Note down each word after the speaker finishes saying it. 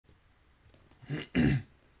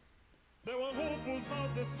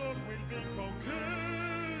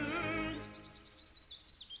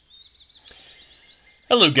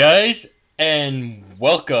Hello guys, and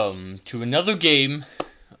welcome to another game.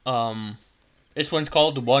 This one's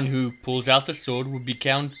called The One Who Pulls Out the Sword Will Be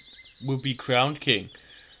Crowned King.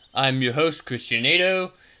 I'm your host,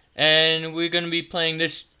 Christianato, and we're gonna be playing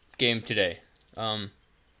this game today. I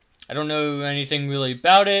don't know anything really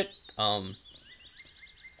about it.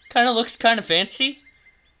 Kinda looks kinda fancy.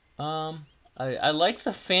 I like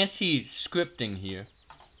the fancy scripting here.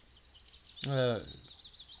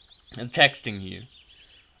 And texting here.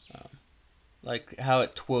 Like how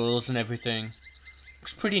it twirls and everything.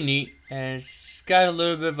 Looks pretty neat, and it's got a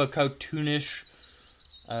little bit of a cartoonish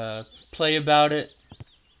play about it.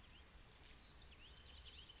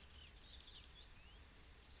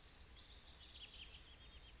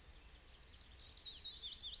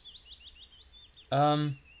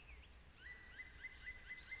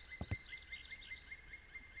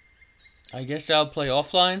 I guess I'll play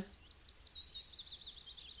offline.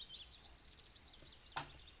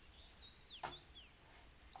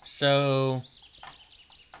 So,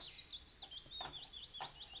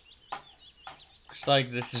 looks like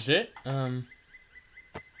this is it.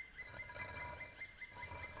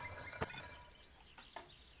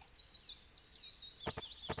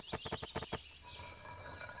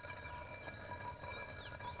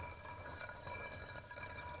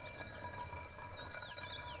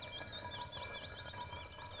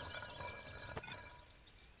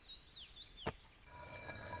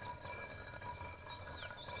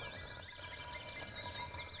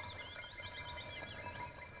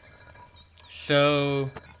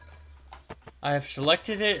 So, I have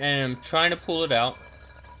selected it and I'm trying to pull it out.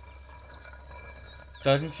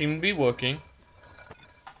 Doesn't seem to be working.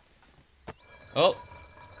 Oh.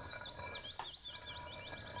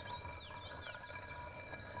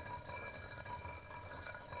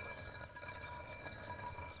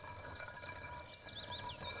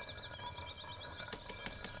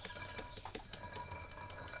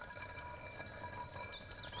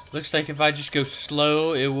 Looks like if I just go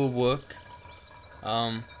slow, it will work.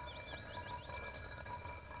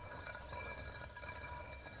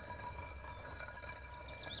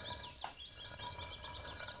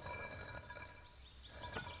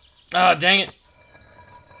 Ah, dang it.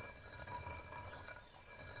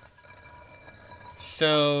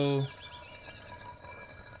 So,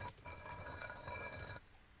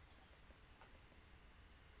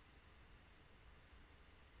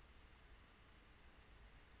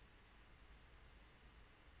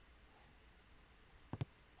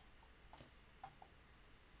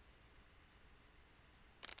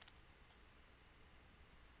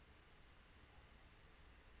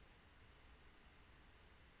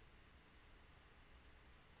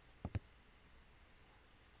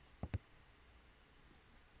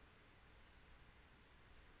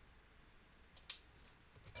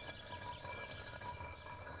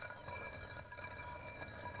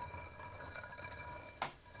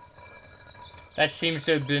 that seems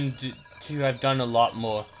to have done a lot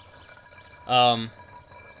more.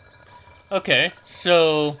 Okay,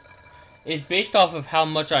 so it's based off of how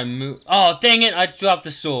much I move. Oh, dang it! I dropped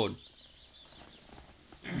the sword.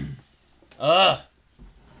 Ugh.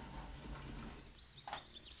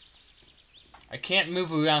 I can't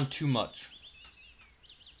move around too much.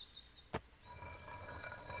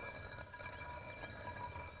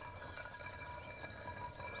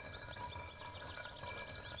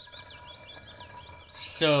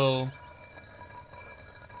 So,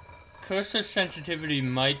 cursor sensitivity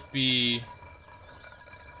might be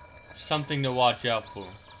something to watch out for.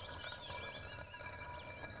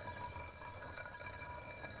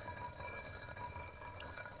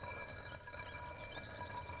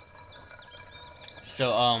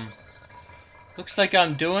 So, looks like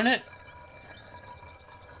I'm doing it.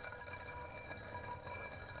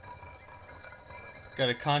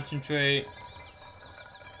 Gotta concentrate.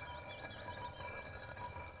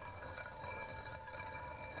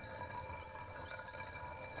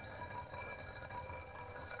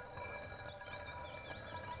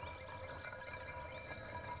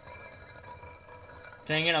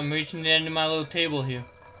 Dang it, I'm reaching the end of my little table here.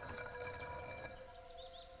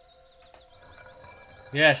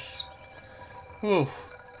 Yes. Whew.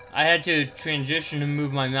 I had to transition and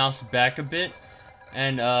move my mouse back a bit.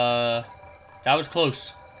 And, that was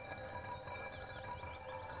close.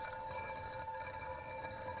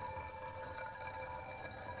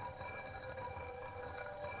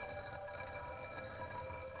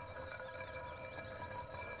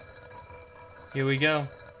 Here we go.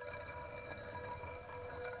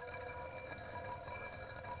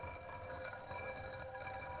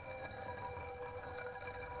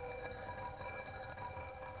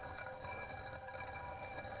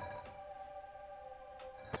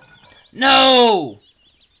 No!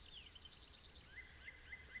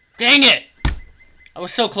 Dang it! I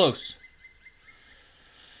was so close.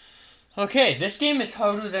 Okay, this game is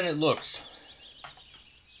harder than it looks.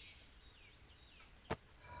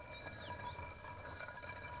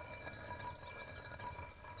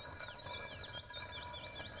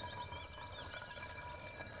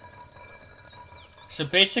 So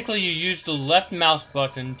basically you use the left mouse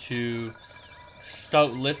button to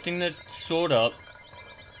start lifting the sword up.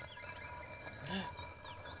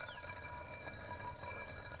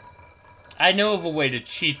 I know of a way to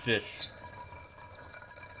cheat this.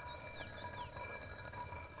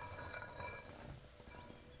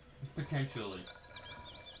 Potentially.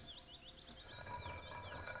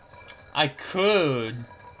 I could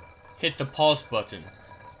hit the pause button.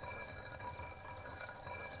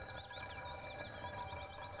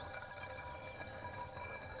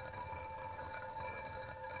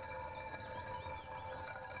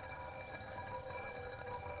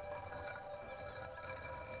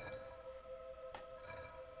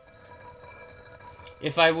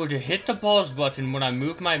 If I were to hit the pause button when I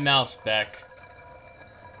move my mouse back,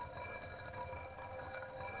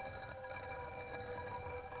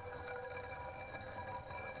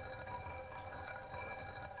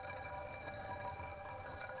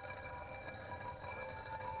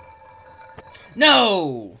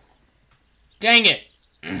 no! Dang it!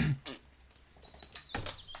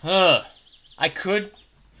 I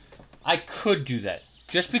could do that.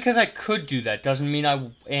 Just because I could do that doesn't mean I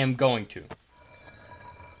am going to.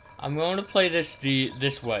 I'm going to play this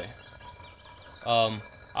this way. I'm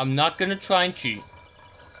not gonna try and cheat.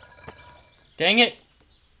 Dang it!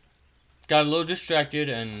 Got a little distracted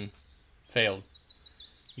and failed.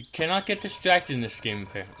 You cannot get distracted in this game,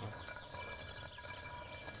 apparently.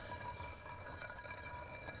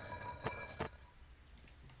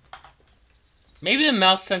 Maybe the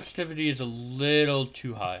mouse sensitivity is a little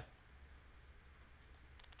too high.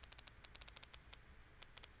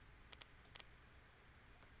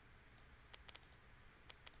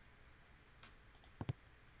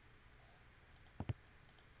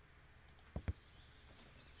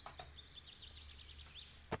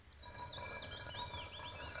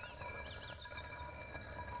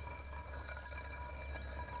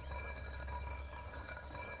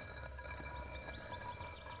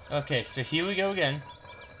 Okay, so here we go again.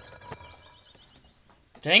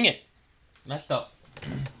 Dang it! Messed up.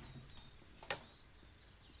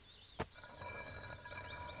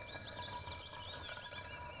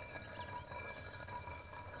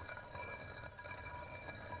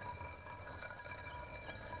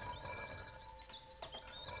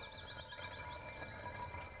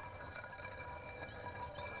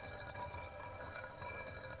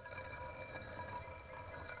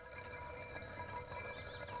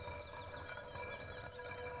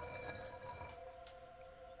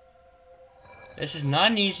 This is not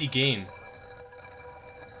an easy game.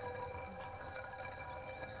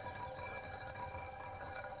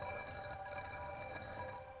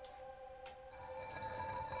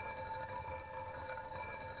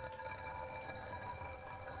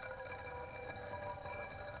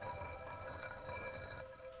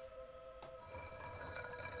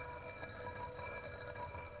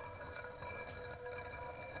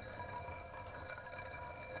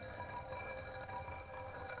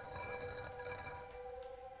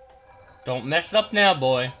 Don't mess up now,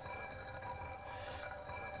 boy.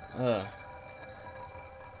 Ah!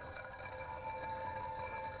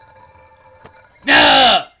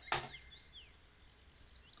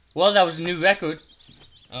 Well, that was a new record.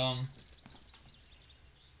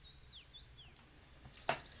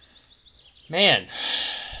 Man.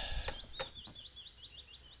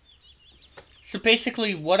 So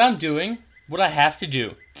basically, what I'm doing, what I have to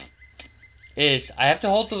do, is I have to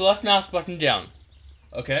hold the left mouse button down.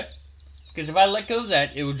 Okay? Because if I let go of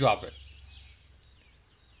that, it will drop it.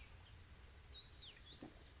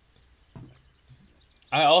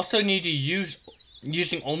 I also need to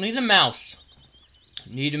using only the mouse.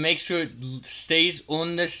 Need to make sure it stays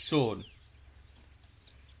on this sword.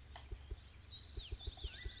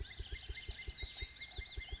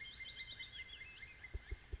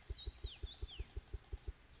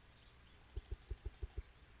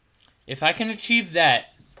 If I can achieve that,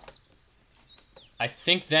 I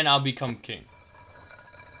think then I'll become king.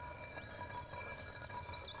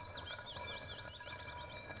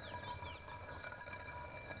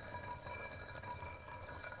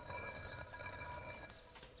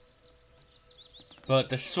 But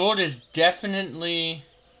the sword is definitely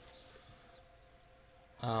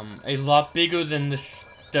a lot bigger than the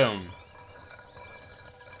stone.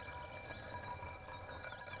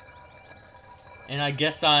 And I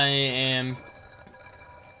guess I am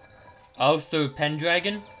Arthur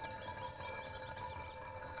Pendragon.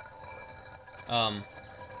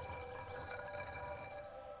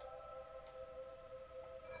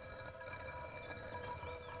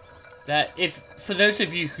 That if for those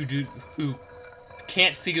of you who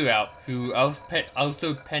can't figure out who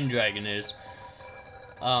Arthur Pendragon is,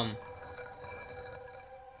 the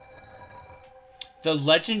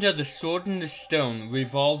legend of the Sword and the Stone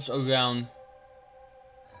revolves around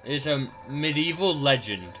is a medieval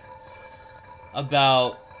legend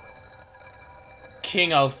about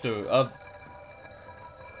King Arthur of,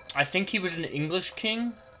 I think he was an English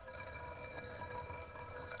king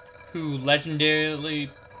who legendarily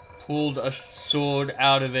pulled a sword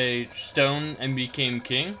out of a stone and became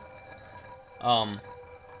king.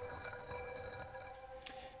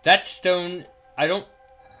 That stone, I don't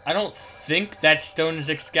think that stone is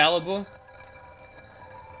Excalibur.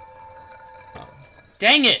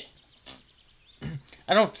 Dang it!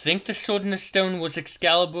 I don't think the sword and the stone was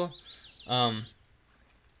Excalibur.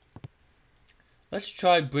 Let's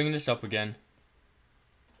try bringing this up again.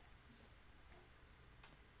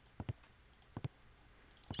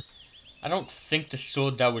 I don't think the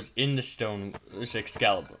sword that was in the stone was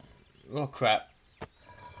Excalibur. Oh crap.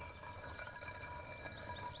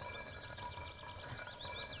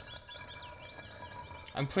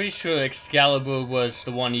 I'm pretty sure Excalibur was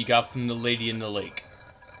the one he got from the lady in the lake.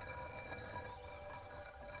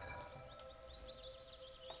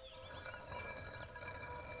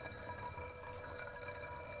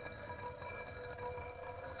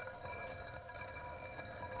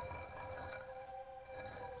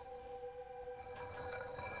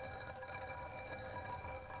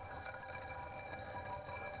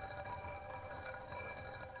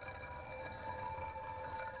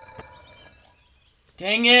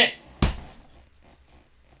 Dang it!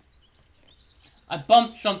 I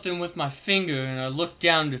bumped something with my finger and I looked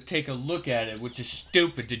down to take a look at it, which is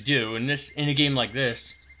stupid to do in a game like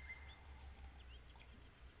this.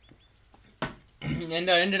 And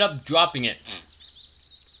I ended up dropping it.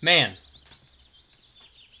 Man.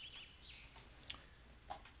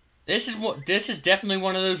 This is definitely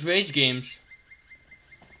one of those rage games.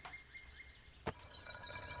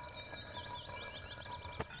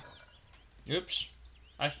 Oops.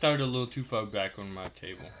 I started a little too far back on my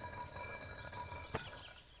table.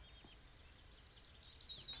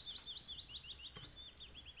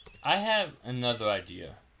 I have another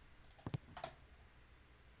idea.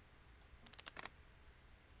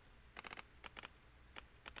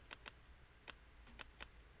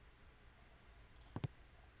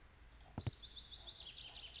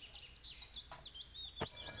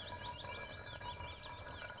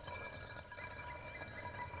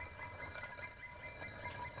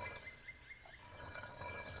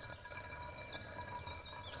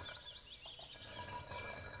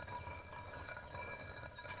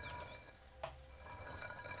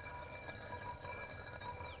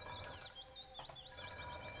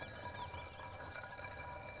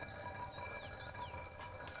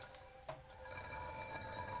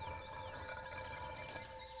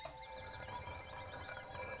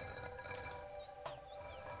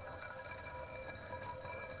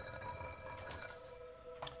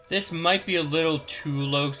 This might be a little too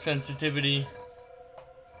low sensitivity.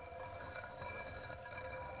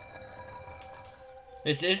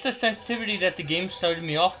 This is the sensitivity that the game started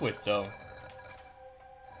me off with, though.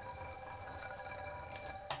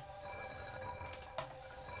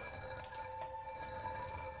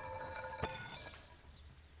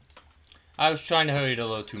 I was trying to hurry it a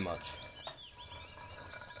little too much.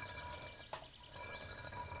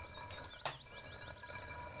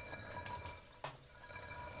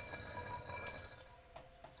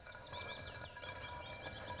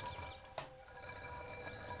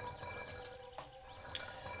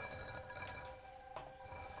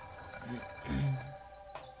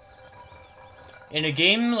 In a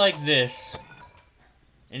game like this,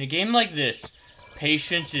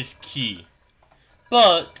 patience is key.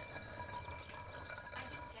 But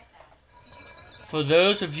for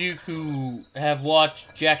those of you who have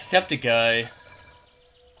watched Jacksepticeye,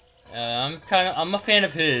 I'm a fan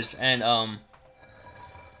of his, and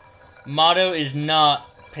motto is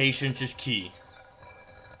not patience is key.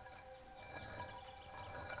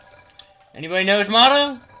 Anybody know his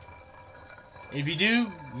motto? If you do,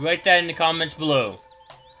 write that in the comments below.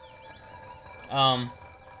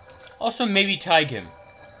 Also maybe tag him.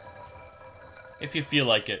 If you feel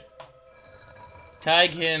like it.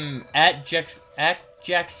 Tag him at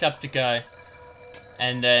Jacksepticeye.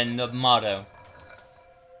 And then the motto.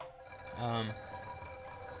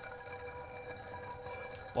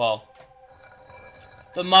 Well,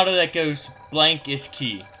 the motto that goes, blank is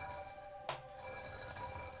key.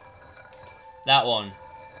 That one.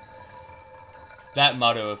 That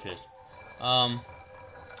motto of his. For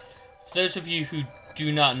those of you who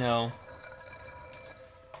do not know,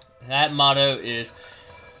 that motto is,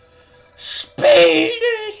 speed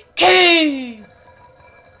is key!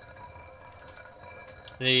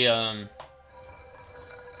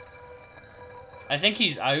 I think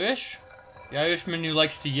he's Irish. The Irishman who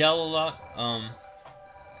likes to yell a lot.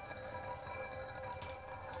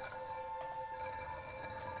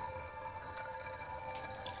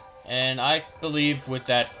 And I believe with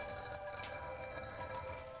that,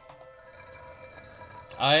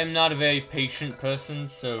 I am not a very patient person,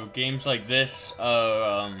 so games like this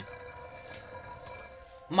are,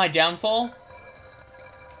 my downfall.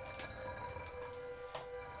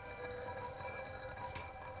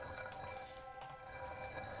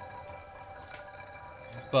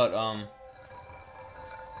 But,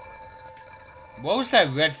 what was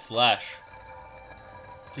that red flash?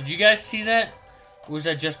 Did you guys see that? Or was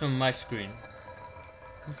that just on my screen?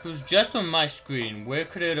 If it was just on my screen, where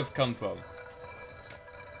could it have come from?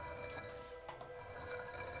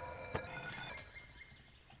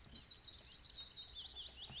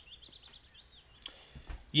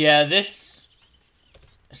 Yeah, this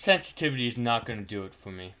sensitivity is not going to do it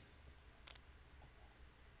for me.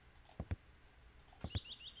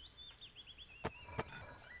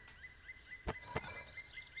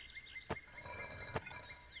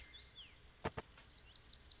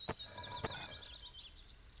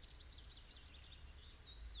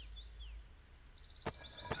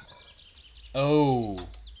 Oh.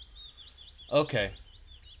 Okay.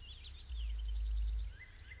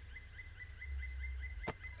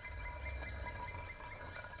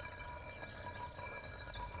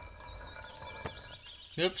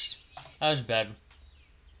 Oops. That was bad.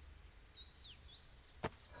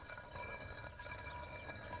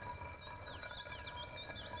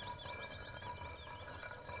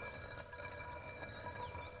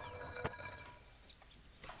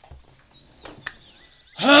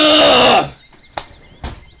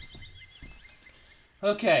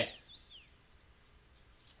 Okay.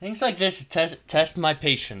 Things like this test my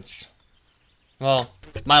patience. Well,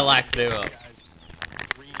 my lack thereof.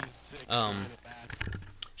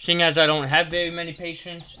 Seeing as I don't have very many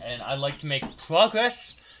patience and I like to make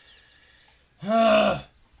progress.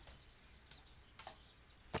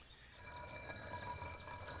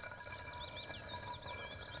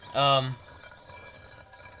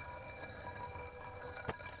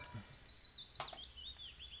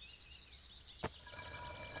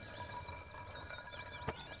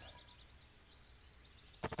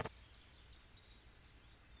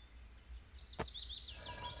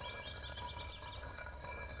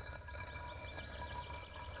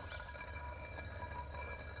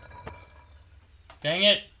 Dang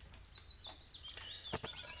it.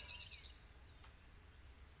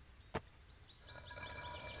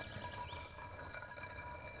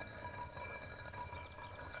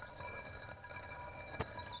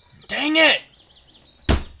 Dang it!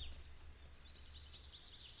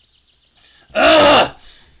 Ugh!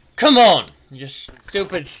 Come on, you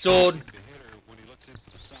stupid sword.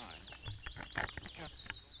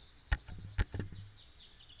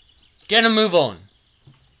 Get a move on.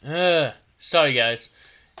 Sorry guys,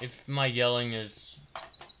 if my yelling is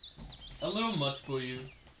a little much for you.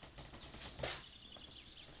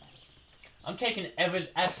 I'm taking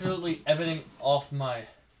absolutely everything off my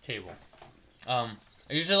table. I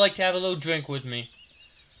usually like to have a little drink with me,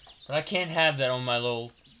 but I can't have that on my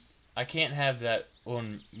I can't have that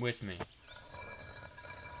on with me.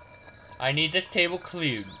 I need this table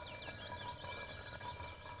cleared.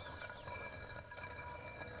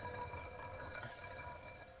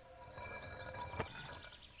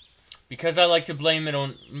 Because I like to blame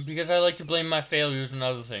my failures on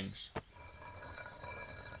other things.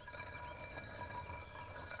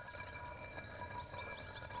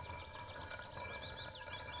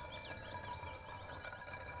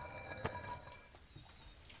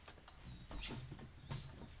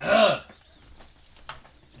 Ugh.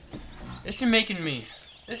 This is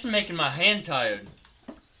making my hand tired.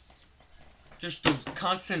 Just the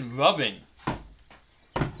constant rubbing.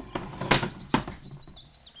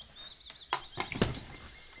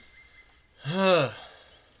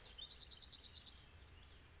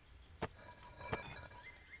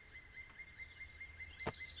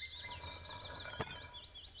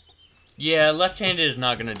 Yeah, left-handed is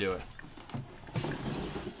not gonna do it.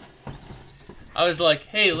 I was like,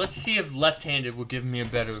 hey, let's see if left-handed will give me a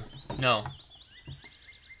better... No.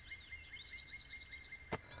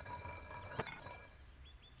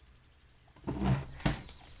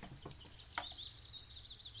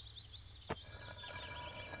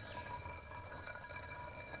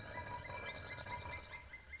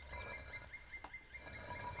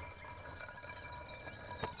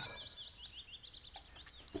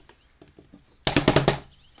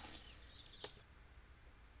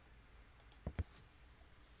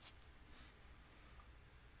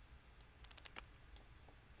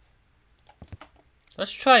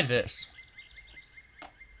 Let's try this.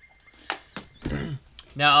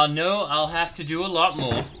 Now, I know I'll have to do a lot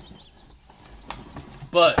more,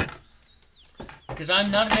 but because I'm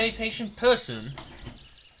not a very patient person,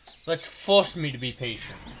 let's force me to be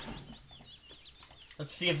patient.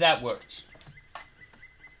 Let's see if that works.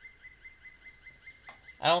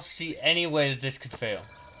 I don't see any way that this could fail.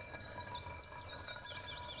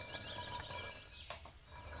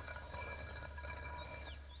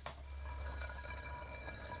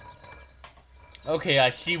 Okay, I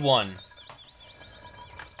see one.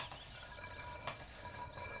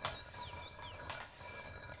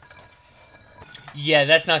 Yeah,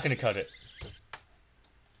 that's not gonna cut it.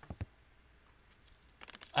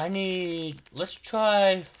 I need... Let's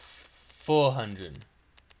try 400.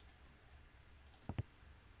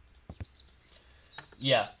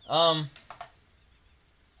 Yeah,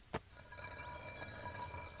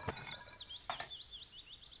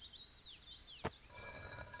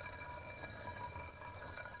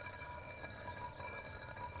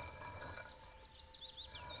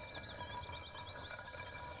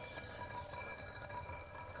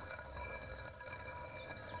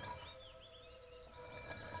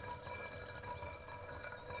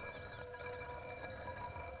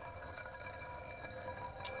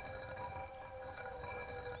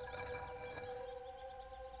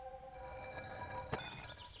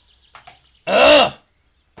 Ugh!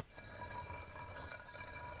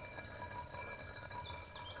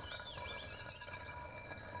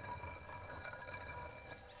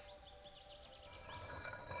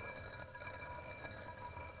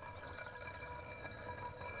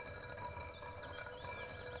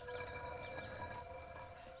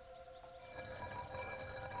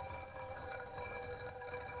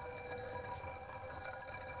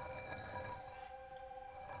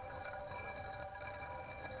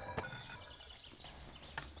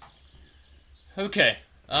 Okay,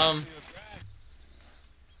 I'm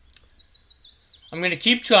gonna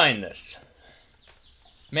keep trying this.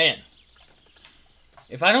 Man,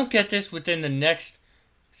 if I don't get this within the next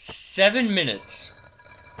 7 minutes,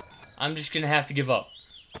 I'm just gonna have to give up.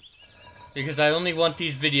 Because I only want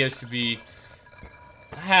these videos to be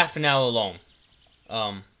half an hour long.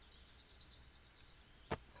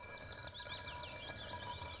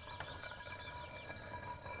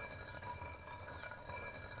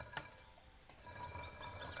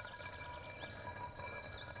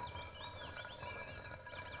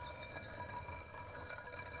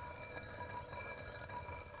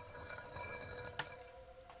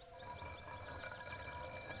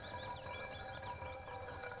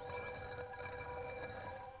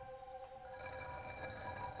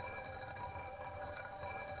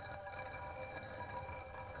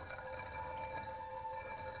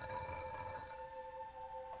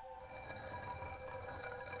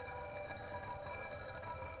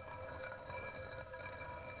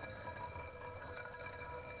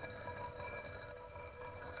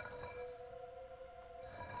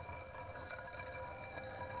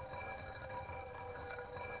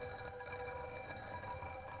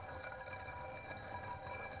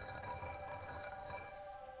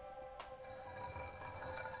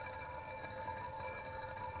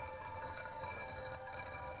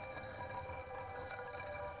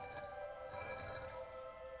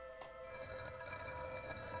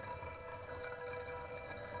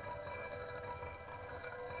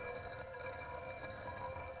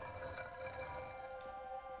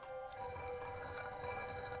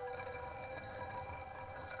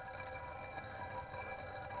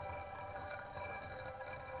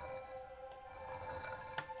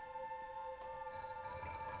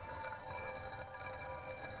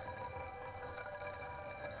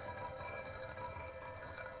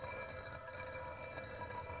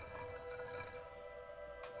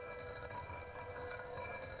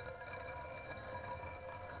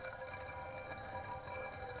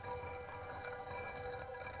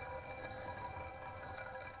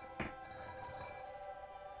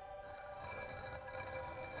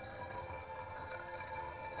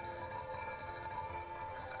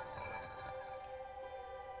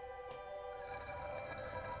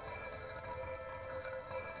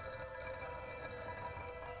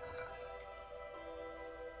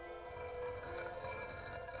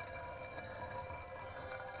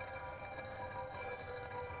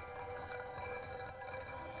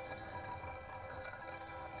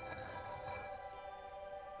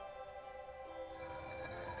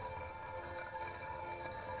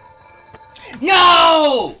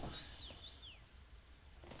 No!